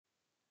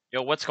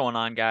Yo, what's going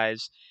on,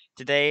 guys?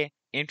 Today,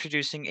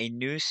 introducing a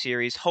new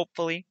series,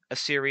 hopefully a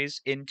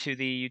series into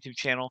the YouTube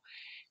channel.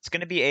 It's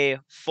going to be a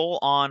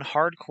full-on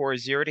hardcore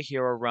zero to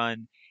hero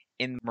run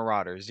in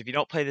Marauders. If you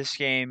don't play this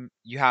game,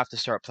 you have to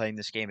start playing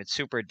this game. It's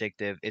super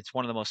addictive. It's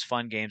one of the most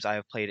fun games I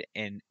have played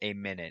in a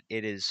minute.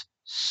 It is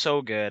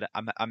so good.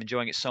 I'm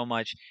enjoying it so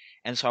much,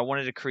 and so I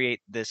wanted to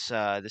create this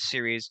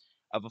series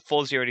of a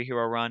full zero to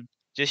hero run,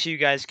 just so you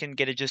guys can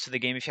get a gist of the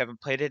game if you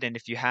haven't played it, and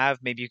if you have,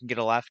 maybe you can get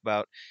a laugh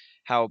about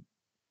how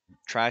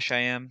trash I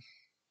am.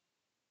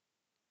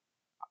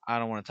 I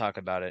don't want to talk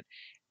about it.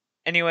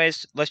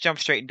 Anyways, let's jump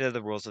straight into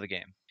the rules of the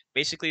game.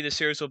 Basically, the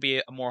series will be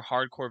a more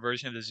hardcore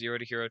version of the zero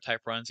to hero type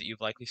runs that you've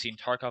likely seen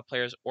Tarkov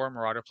players or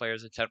Marauder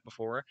players attempt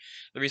before.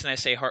 The reason I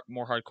say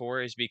more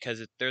hardcore is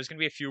because there's going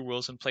to be a few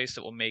rules in place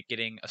that will make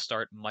getting a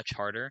start much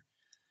harder.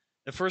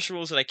 The first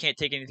rule is that I can't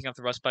take anything off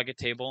the rust bucket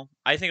table.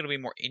 I think it'll be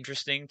more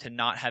interesting to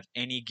not have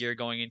any gear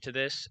going into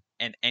this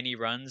and any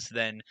runs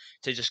than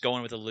to just go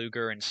in with a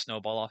Luger and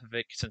snowball off of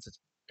it, since it's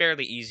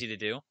fairly easy to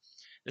do.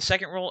 The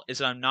second rule is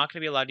that I'm not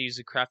going to be allowed to use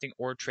the crafting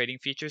or trading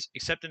features,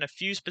 except in a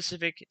few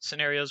specific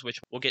scenarios,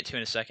 which we'll get to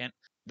in a second.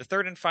 The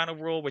third and final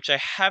rule, which I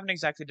haven't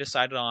exactly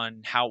decided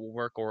on how it will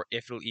work or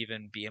if it'll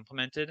even be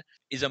implemented,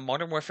 is a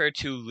Modern Warfare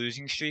 2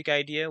 losing streak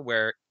idea,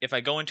 where if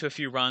I go into a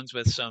few runs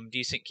with some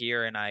decent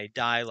gear and I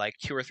die like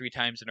 2 or 3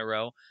 times in a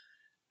row,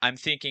 I'm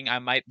thinking I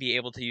might be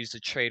able to use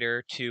the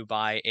trader to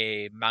buy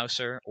a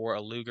Mauser or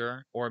a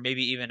Luger, or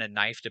maybe even a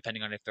knife,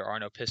 depending on if there are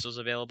no pistols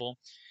available.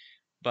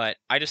 But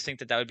I just think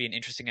that that would be an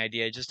interesting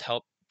idea, just to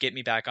help get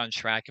me back on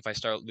track if I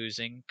start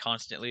losing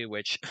constantly,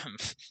 which,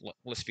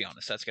 let's be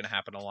honest, that's going to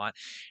happen a lot.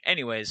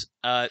 Anyways,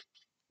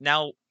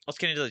 now let's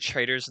get into the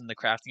traders and the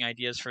crafting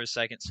ideas for a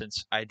second,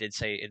 since I did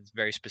say in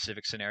very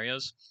specific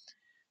scenarios.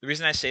 The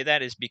reason I say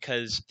that is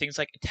because things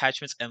like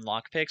attachments and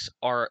lockpicks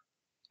are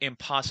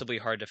impossibly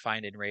hard to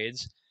find in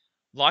raids.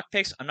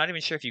 Lockpicks, I'm not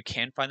even sure if you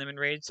can find them in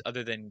raids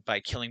other than by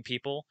killing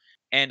people.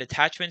 And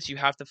attachments, you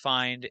have to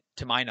find,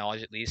 to my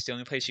knowledge at least, the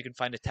only place you can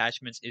find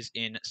attachments is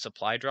in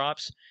supply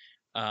drops.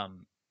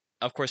 Um,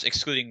 of course,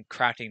 excluding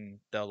crafting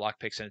the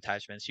lockpicks and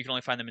attachments, you can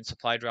only find them in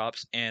supply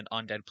drops and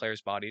on dead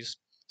players' bodies.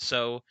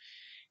 So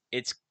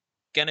it's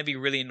gonna be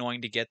really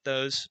annoying to get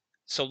those.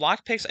 So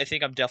lockpicks, I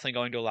think I'm definitely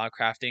going to allow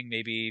crafting,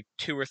 maybe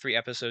 2 or 3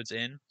 episodes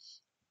in.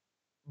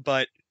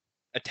 But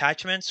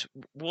attachments,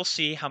 we'll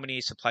see how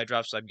many supply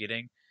drops I'm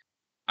getting.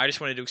 I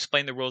just wanted to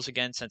explain the rules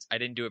again, since I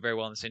didn't do it very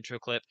well in this intro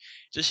clip,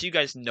 just so you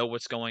guys know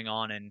what's going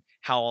on and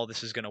how all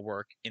this is going to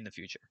work in the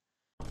future.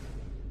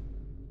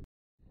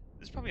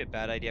 This is probably a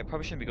bad idea. I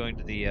probably shouldn't be going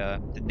to the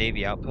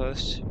Navy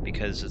outpost,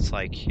 because it's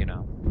like,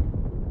 the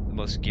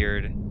most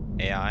geared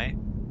AI,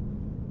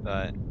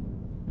 but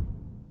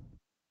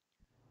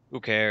who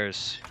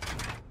cares?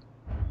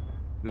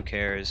 Who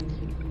cares?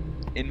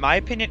 In my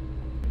opinion,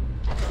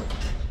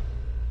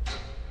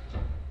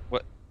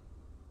 what,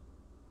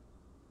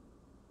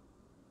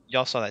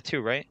 y'all saw that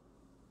too, right?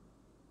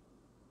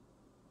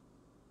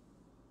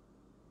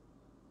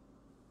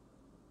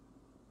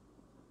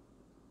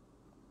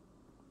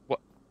 What?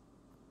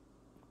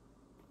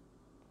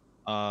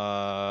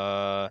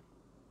 Uh,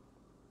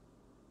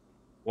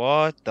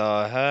 what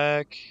the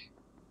heck?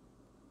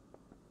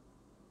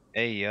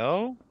 Hey,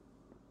 yo?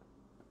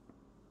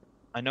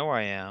 I know where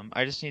I am.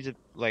 I just need to,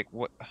 like,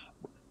 what?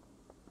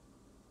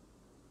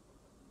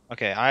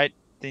 Okay, I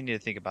need to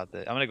think about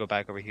this. I'm gonna go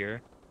back over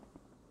here.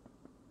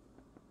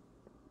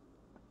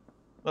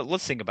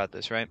 Let's think about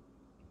this, right?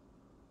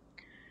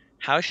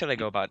 How should I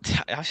go about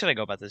how should I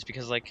go about this?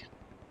 Because, like,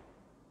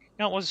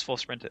 it was full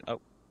sprinted.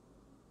 Oh,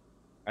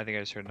 I think I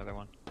just heard another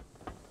one.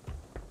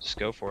 Just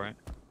go for it.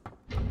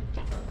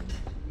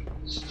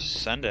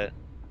 Just send it.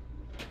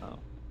 Oh.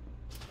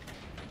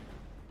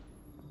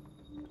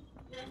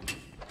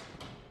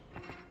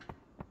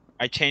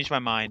 I changed my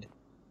mind.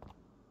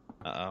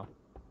 Uh-oh.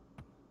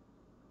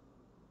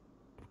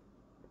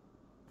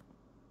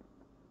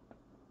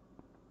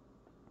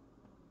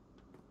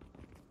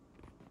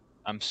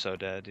 I'm so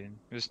dead, dude.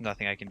 There's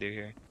nothing I can do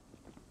here.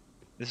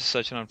 This is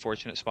such an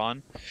unfortunate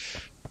spawn.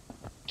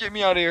 Get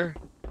me out of here.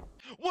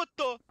 What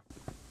the?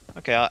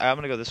 Okay, I'm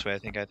gonna go this way. I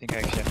think I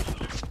actually.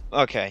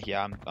 Okay,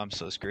 yeah, I'm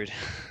so screwed. Is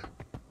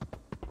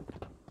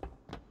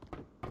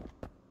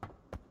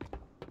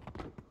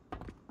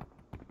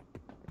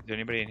there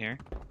anybody in here?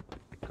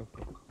 Go,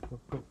 go, go,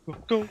 go, go,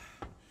 go.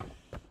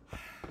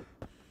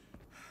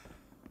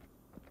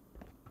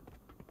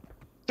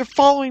 They're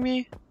following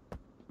me.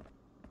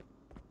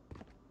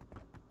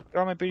 They're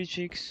on my booty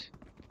cheeks.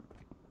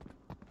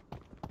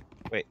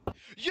 Wait.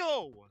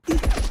 Yo!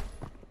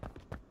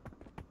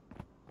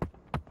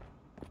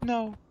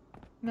 No.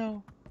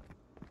 No.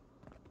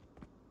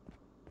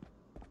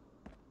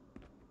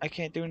 I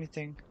can't do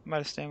anything. I'm out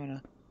of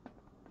stamina.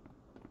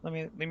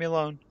 Leave me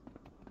alone.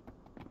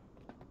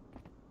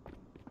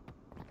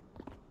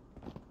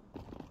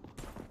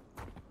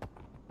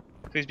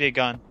 Please be a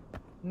gun.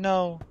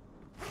 No.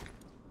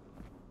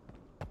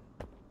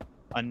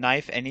 A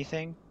knife,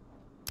 anything?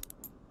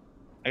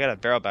 I got a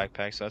barrel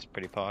backpack, so that's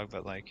pretty pog,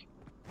 but like...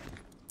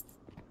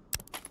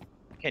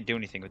 Can't do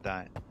anything with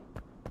that.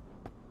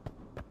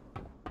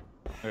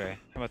 Okay,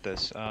 how about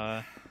this?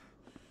 Come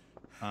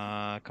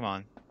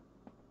on.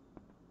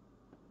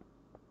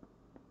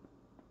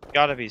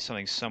 Gotta be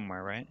something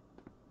somewhere, right?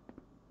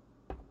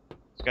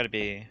 It's gotta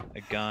be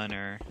a gun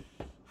or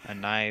a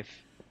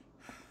knife.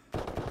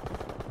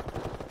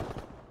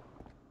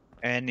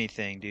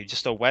 Anything, dude.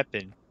 Just a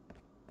weapon.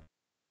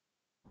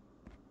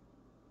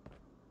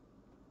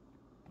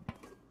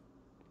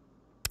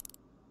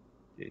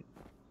 Dude.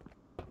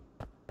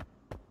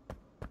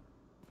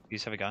 You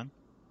just have a gun?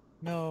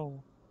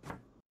 No.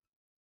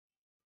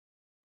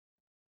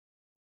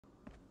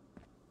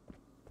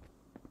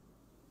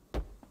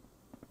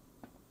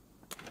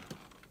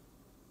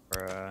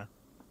 Bruh.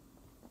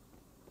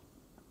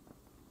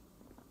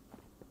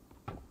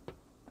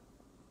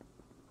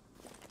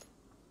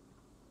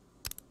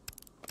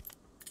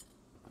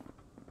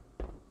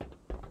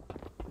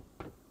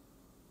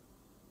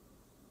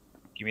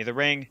 Give me the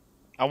ring.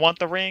 I want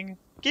the ring.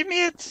 Give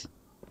me it.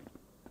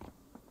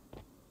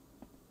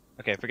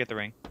 Okay, forget the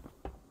ring.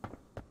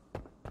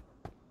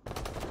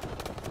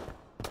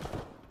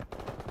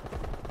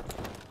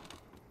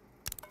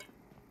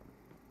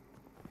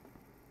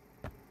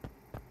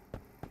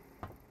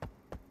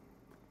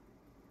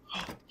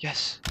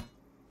 Yes.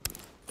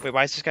 Wait,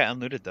 why is this guy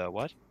unlooted though?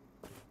 What?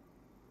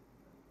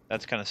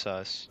 That's kind of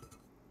sus.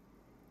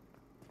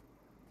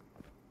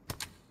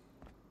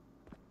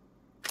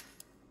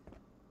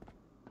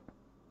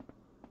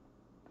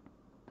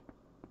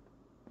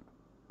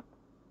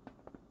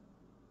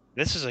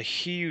 This is a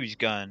huge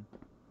gun.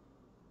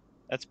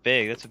 That's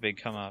big. That's a big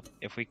come up.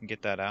 If we can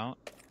get that out.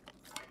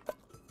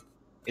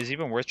 Is it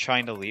even worth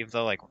trying to leave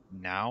though, like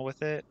now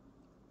with it?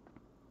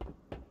 I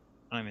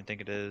don't even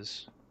think it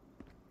is.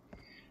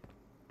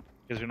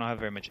 Because we don't have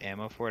very much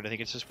ammo for it. I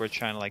think it's just worth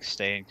trying to like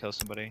stay and kill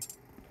somebody.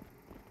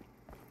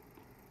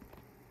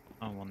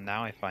 Oh, well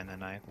now I find the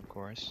knife, of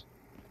course.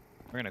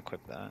 We're gonna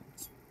equip that.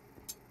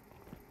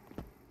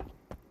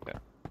 Okay.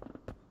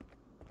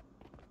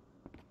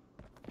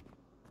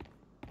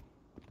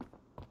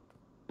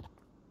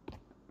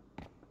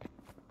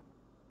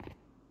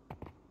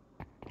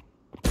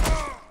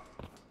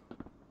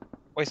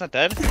 Wait, he's not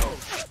dead?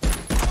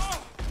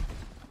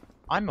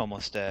 I'm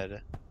almost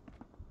dead.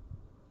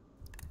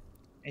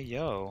 Hey,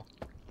 yo.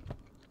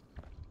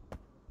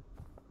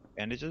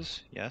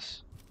 Bandages?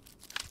 Yes.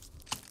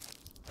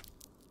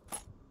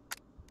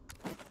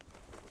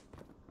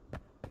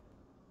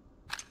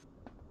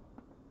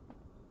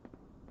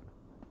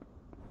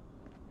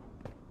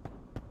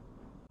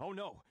 Oh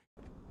no.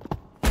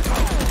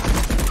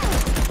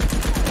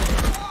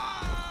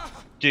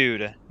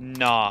 Dude,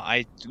 nah,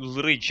 I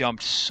literally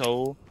jumped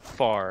so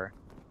far.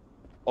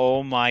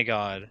 Oh my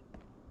god.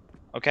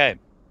 Okay.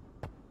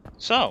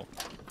 So.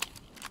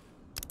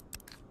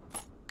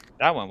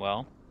 That went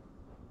well.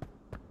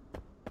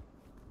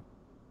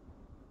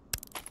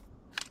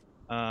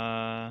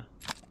 I'll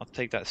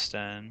take that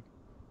stand.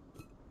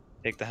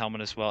 Take the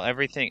helmet as well.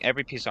 Everything,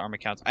 every piece of armor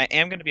counts. I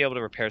am going to be able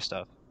to repair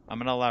stuff. I'm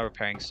going to allow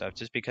repairing stuff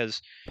just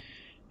because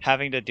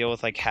having to deal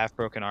with like half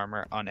broken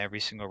armor on every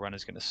single run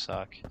is going to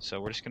suck. So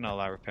we're just going to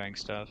allow repairing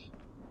stuff.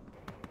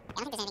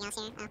 I don't think there's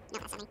anything else here. Oh, no,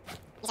 that's something.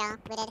 These are all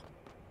looted.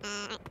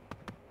 Alright.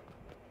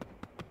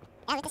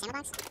 Did I loot this ammo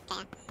box?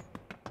 Okay,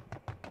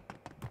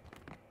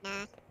 yeah.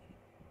 Nah.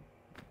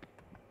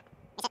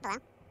 Is it below?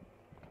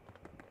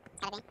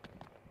 It's gotta be.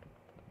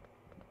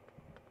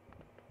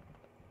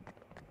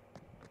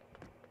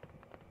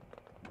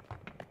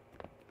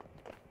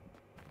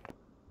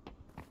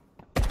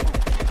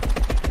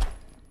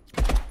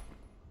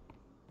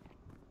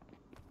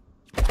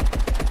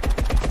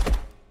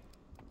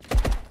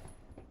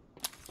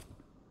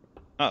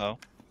 Uh-oh.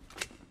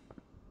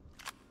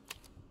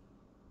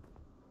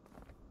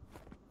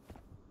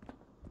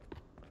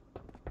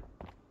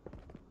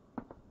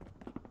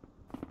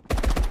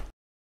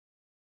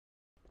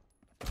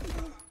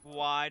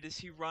 Why does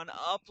he run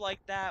up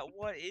like that?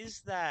 What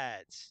is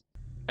that?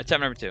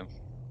 Attempt number 2.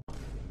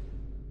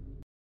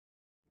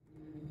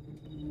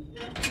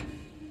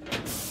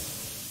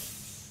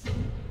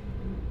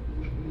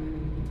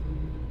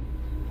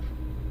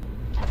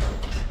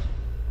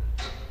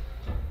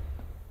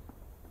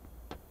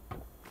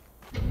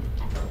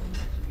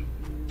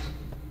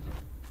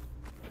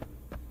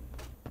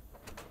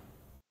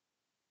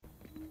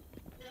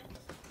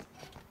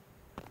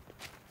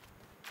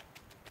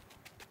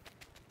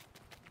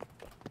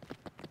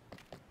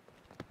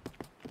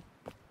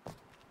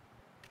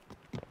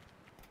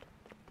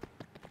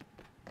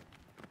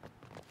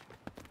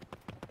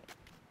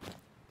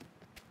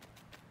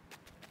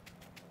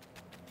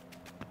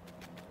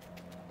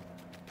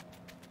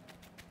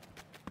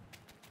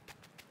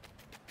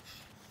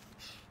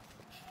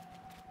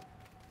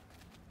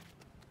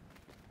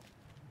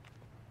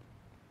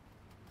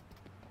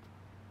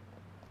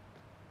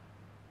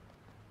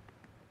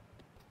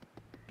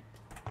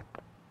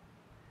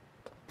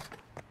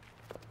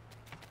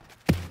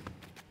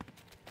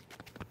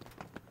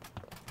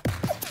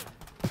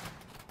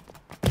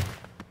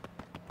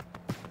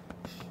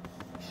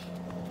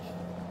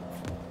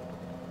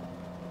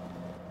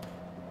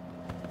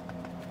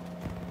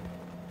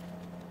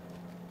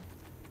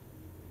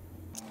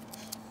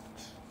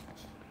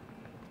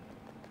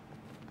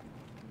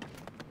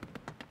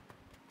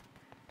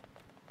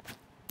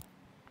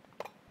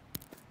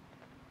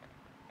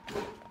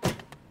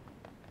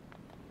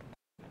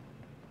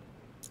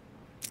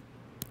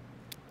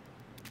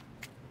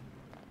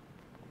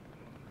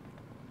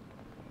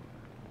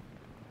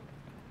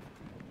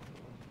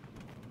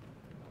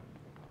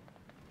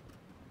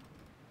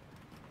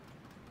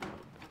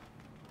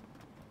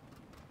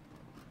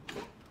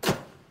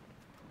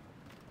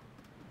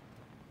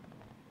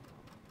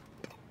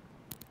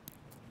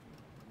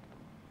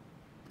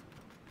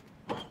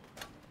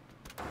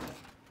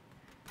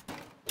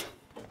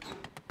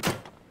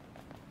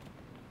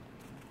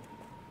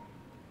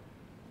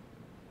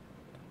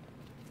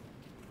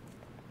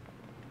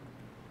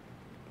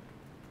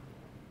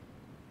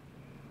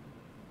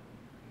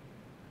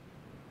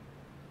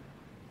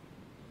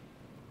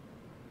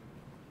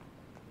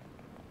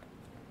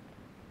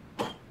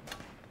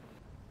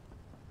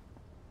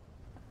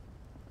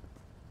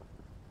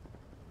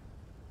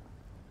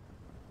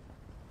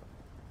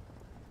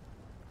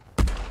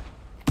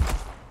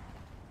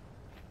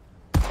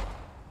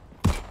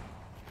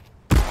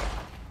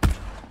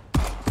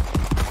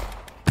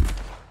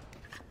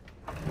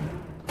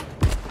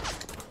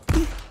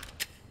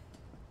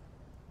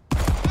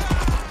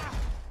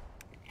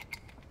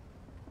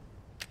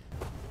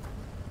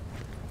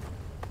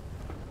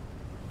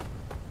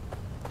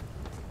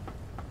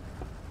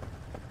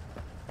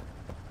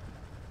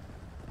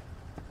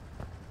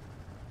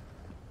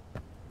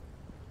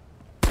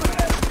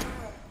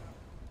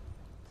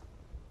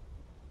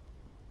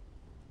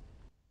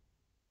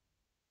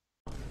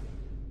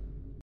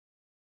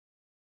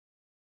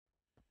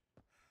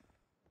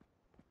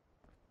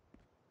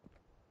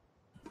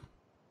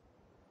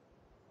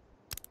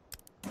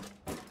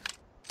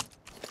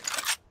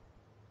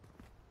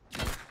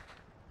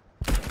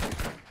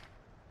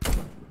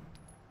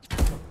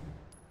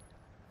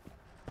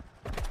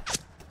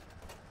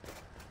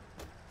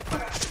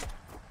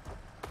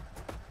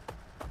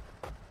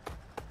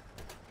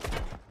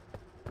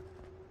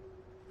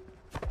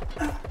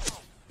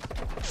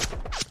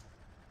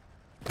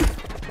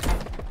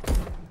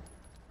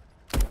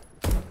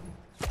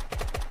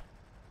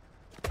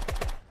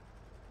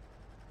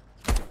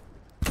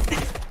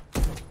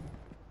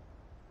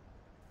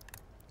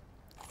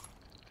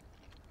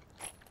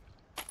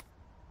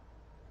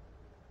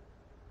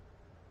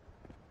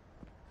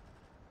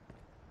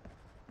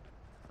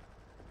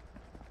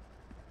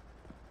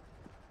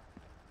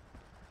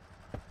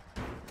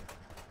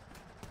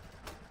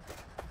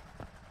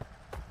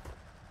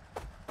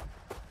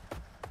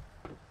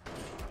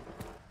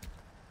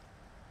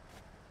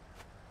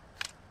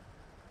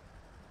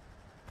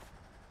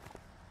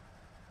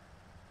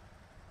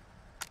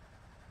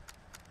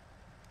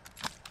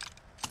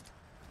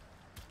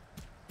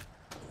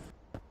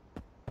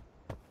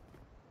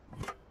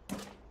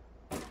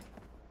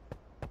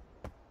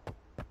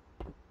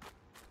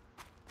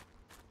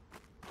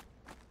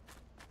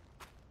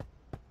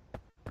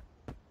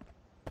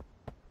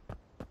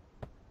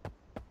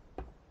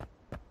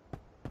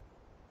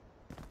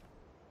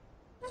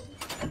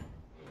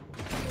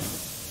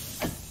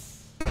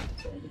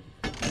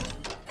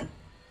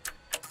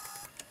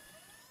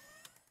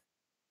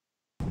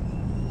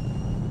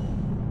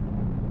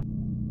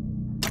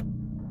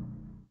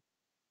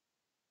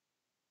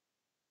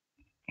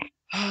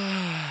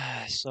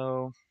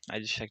 Also, I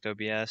just checked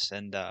OBS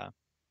and I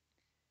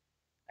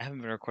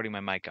haven't been recording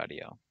my mic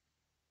audio.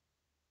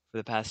 For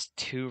the past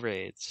 2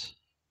 raids,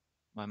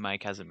 my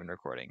mic hasn't been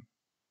recording.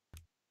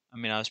 I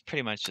mean, I was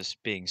pretty much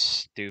just being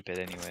stupid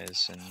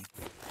anyways, and